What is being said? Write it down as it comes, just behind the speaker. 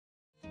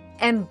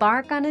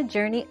Embark on a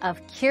journey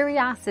of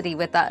curiosity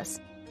with us.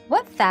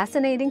 What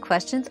fascinating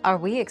questions are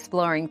we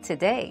exploring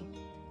today?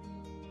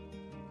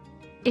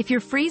 If your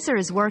freezer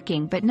is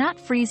working but not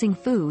freezing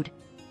food,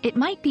 it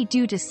might be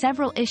due to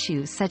several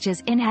issues such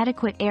as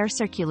inadequate air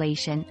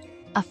circulation,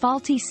 a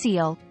faulty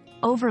seal,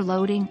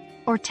 overloading,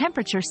 or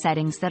temperature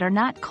settings that are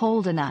not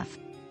cold enough.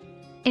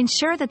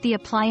 Ensure that the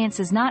appliance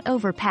is not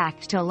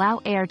overpacked to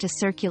allow air to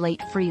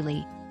circulate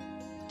freely.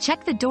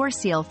 Check the door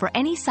seal for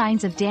any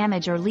signs of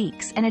damage or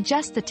leaks and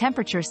adjust the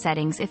temperature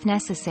settings if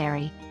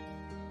necessary.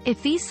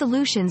 If these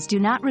solutions do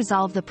not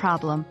resolve the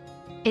problem,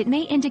 it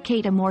may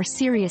indicate a more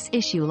serious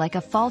issue like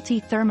a faulty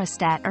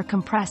thermostat or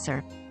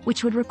compressor,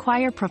 which would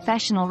require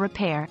professional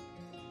repair.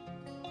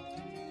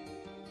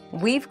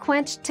 We've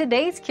quenched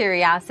today's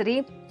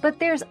curiosity, but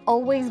there's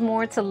always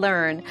more to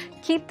learn.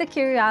 Keep the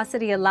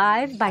curiosity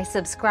alive by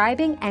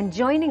subscribing and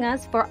joining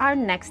us for our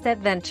next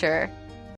adventure.